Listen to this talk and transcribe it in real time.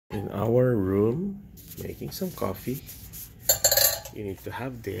In our room, making some coffee. You need to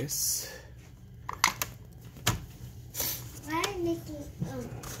have this. Why are you making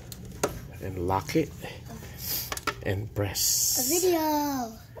And lock it. And press. a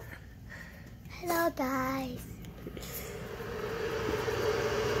video? Hello guys.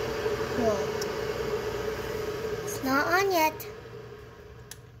 Whoa. It's not on yet.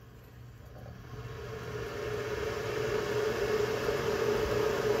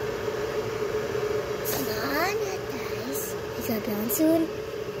 It's not on yet, guys. It's gonna be on soon.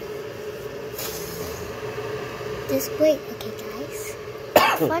 Just wait, okay guys?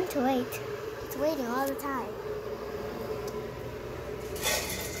 It's fun to wait. It's waiting all the time.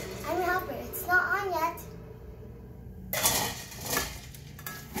 I'm a helper. It's not on yet.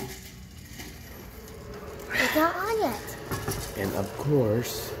 It's not on yet. And of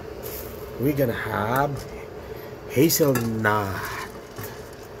course, we're gonna have hazelnut.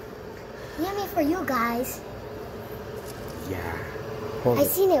 Yummy for you guys. Yeah. Hold I've it.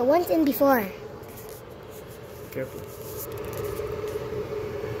 seen it once and before. Careful.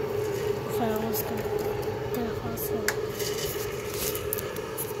 So I was gonna fall asleep.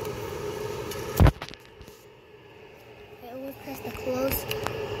 I always press the close.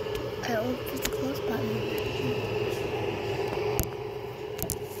 I always press the close button.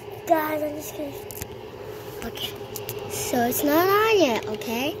 Guys, I'm just kidding. Okay. So it's not on yet,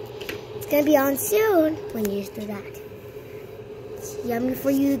 okay? It's gonna be on soon when you do that. It's yummy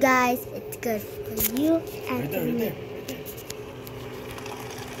for you guys. It's good for you and for me.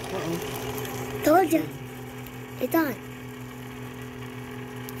 Told you. It's on.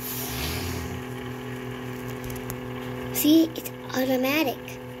 See, it's automatic.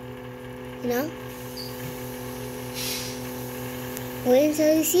 You know? Wait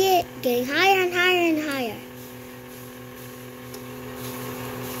until you see it getting higher and higher and higher.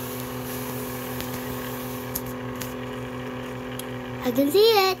 I can see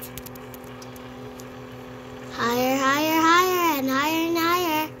it. Higher, higher, higher, and higher and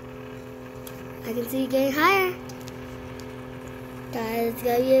higher. I can see it getting higher. Guys, it's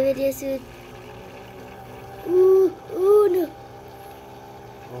gonna be a video soon. Ooh, no.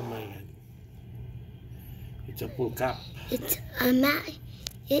 Oh my god. It's a full cup. It's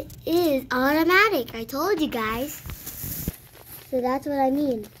It is automatic. I told you guys. So that's what I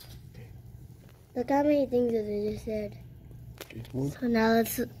mean. Look how many things that I just said. So now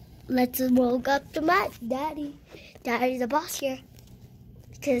let's woke up the daddy. Daddy's the boss here.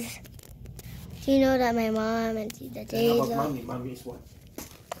 Because you know that my mom and the days How about mommy? Mommy is what?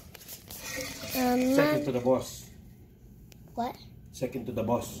 Mom, Second to the boss. what? Second to the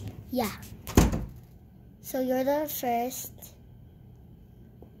boss. Yeah. So you're the first.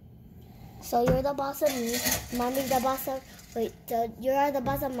 So you're the boss of me. Mommy's the boss of. Wait, so you're the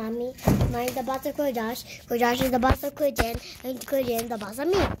boss of mommy. Mommy's the boss of Kojosh. Kojosh is the boss of Kujin. And Kujin is the boss of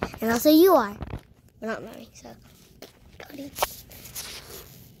me. And also you are. Well, not mommy, so. Cody.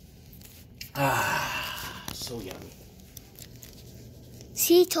 Ah, so yummy.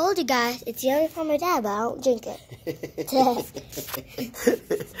 See, told you guys, it's yummy for my dad, but I don't drink it.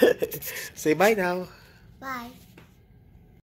 Say bye now. Bye.